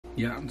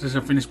Yeah, this is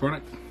a finished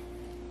product.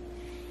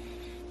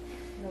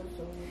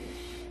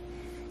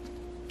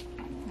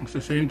 It's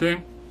the same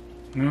thing.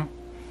 You know,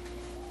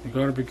 you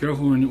gotta be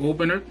careful when you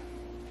open it.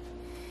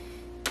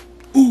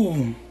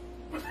 Ooh.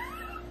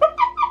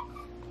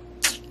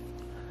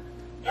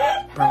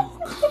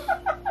 Broke.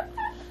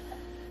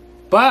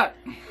 But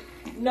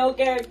no,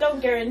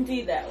 don't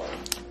guarantee that one.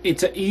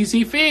 It's an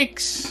easy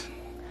fix.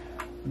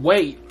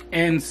 Wait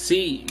and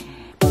see.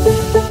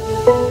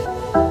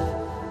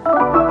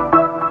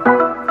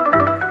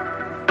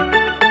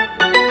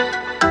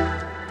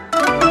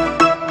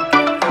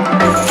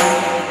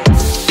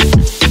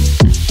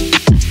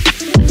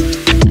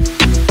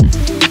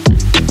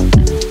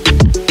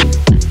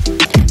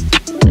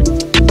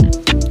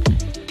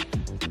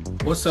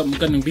 What's up,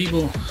 magandang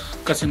people?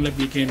 Cousin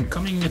Levy again,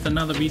 coming with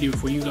another video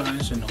for you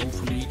guys, and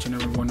hopefully each and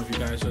every one of you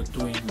guys are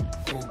doing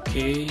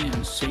okay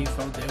and safe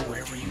out there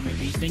wherever you may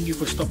be. Thank you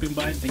for stopping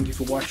by. Thank you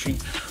for watching.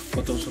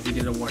 For those of you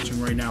that are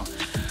watching right now,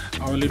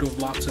 our little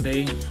vlog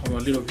today, or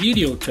a little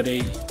video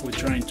today, we're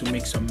trying to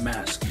make some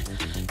masks.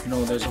 You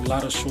know, there's a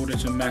lot of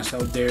shortage of masks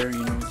out there.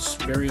 You know, it's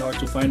very hard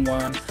to find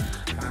one,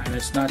 and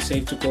it's not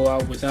safe to go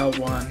out without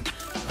one.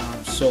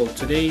 So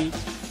today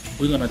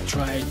we're gonna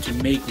try to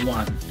make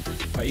one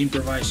by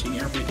improvising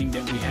everything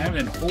that we have,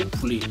 and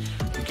hopefully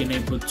we can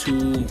able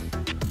to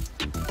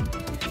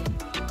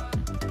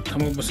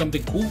come up with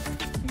something cool.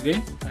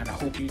 Okay, and I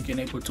hope you can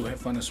able to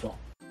have fun as well.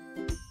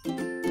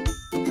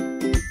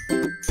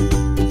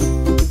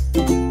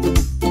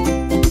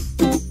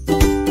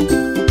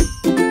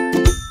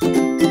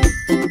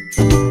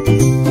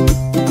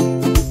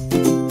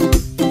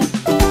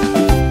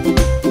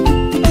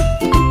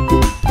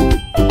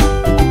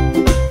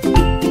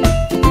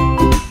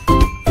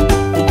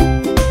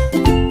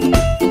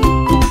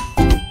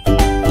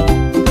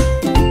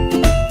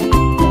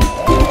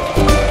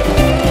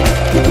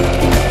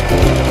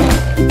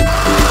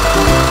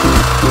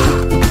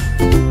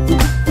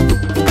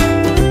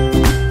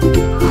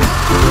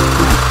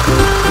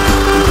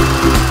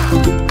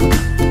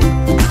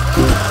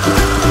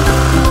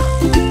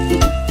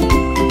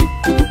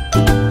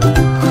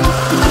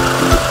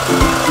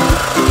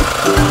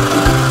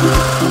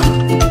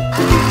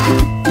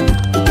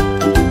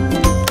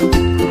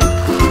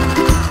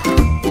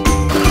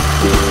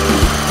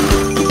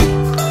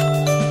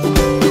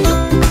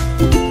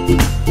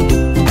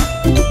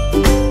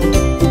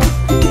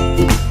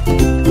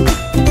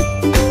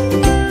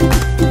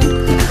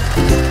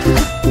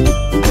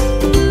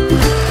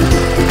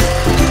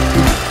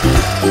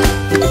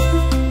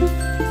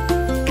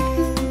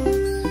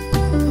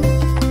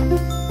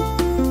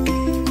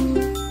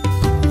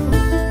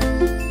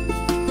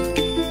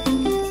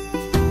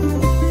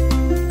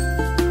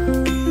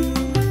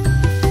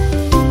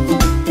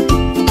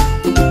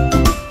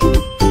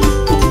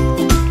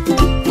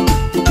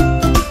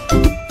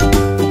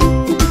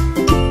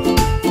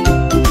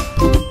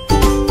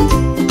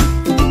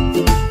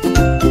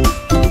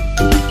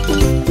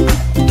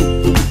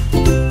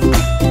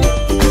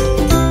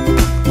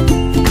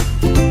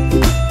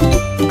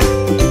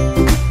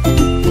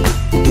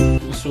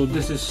 So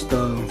this is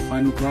the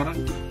final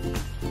product,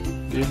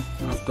 okay,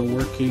 after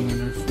working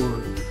on it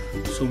for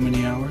so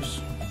many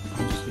hours.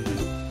 Obviously,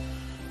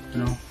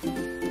 you know,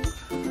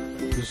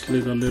 just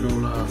leave a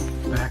little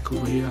back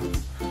over here.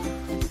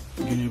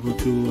 Being able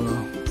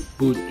to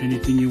put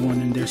anything you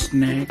want in there,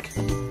 snack,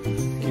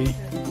 okay.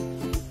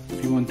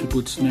 If you want to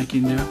put snack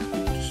in there,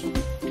 just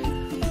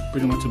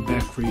pretty much a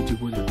bag for you to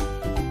put it.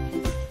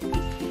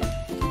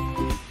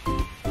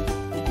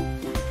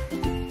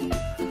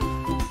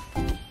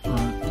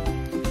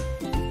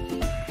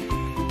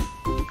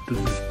 This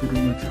is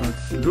pretty much how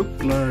it look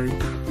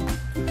like.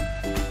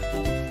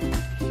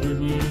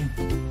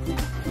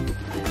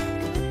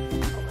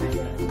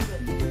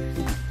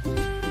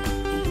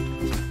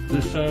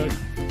 This side.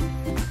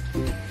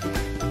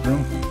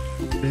 Well,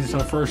 this is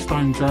our first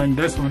time trying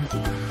this one.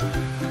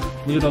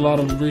 We did a lot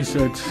of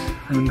research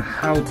on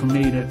how to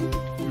make it,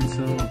 and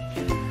so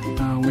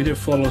we did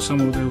follow some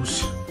of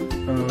those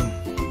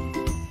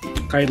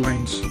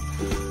guidelines,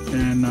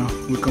 and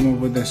we come up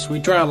with this. We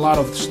try a lot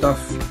of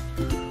stuff.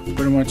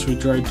 Pretty much we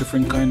try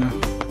different kind of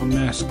a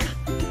mask.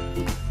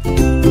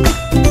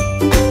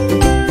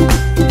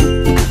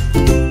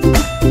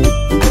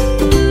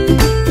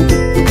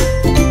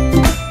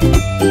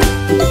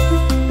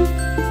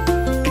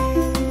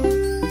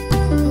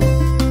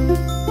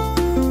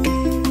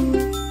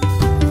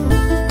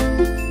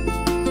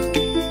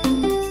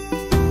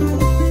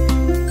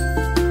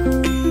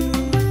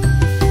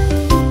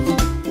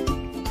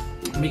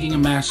 Making a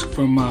mask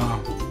from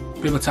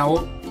paper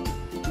towel,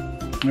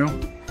 you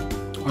know.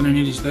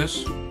 Underneath is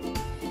this,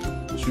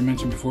 as we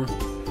mentioned before.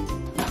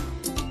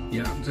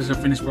 Yeah, this is a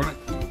finished product.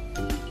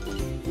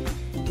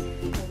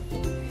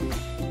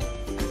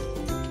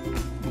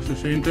 It's the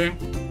same thing,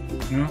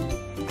 you know.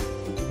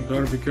 You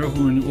gotta be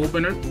careful when you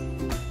open it.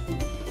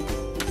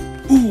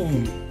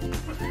 Ooh.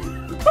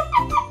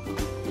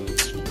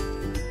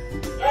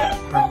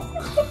 Broke.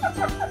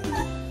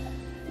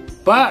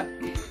 But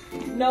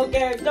no,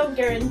 don't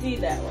guarantee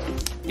that one.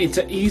 It's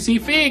an easy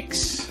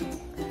fix.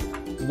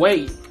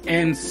 Wait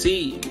and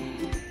see.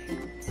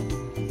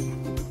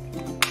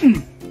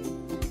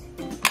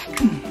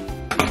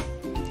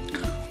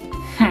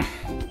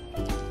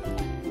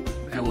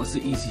 That was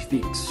the easy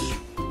fix.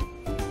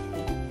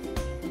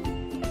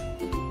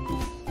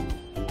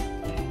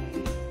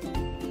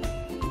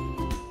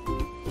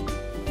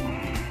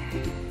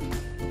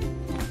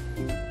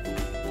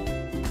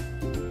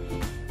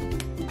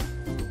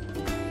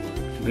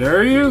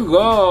 There you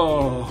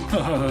go.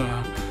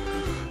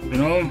 You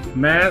know,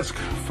 mask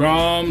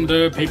from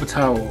the paper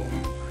towel.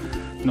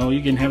 No,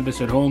 you can have this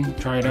at home.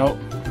 Try it out.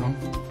 You know,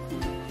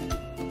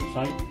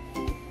 side,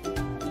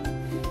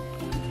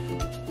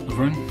 the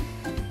front.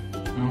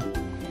 You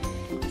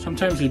know,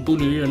 sometimes it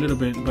booted you a little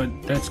bit, but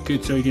that's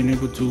good so you can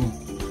able to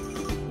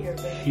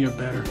hear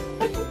better.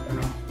 You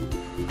know,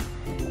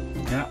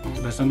 yeah,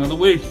 that's another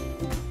way.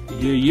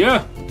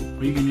 Yeah.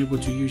 Or you can able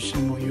to use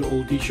some of your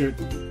old T-shirt.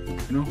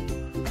 You know.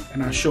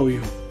 And I'll show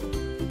you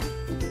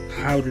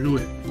how to do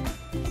it.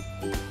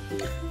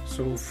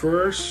 So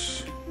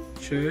first,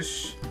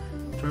 just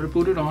try to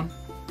put it on,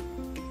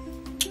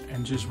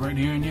 and just right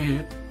here in your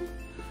head,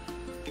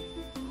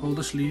 hold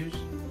the sleeves,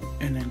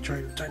 and then try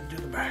to tighten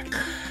to the back.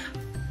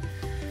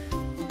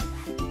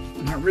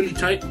 Not really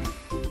tight.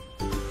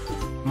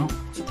 No,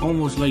 it's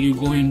almost like you're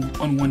going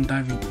on one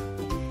diving.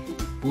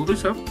 Pull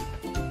this up,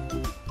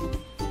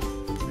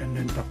 and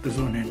then tuck this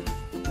on in.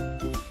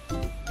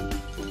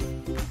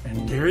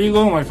 There you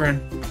go, my friend.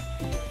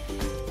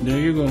 There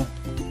you go.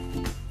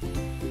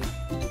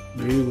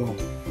 There you go.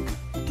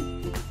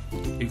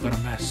 You got a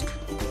mask.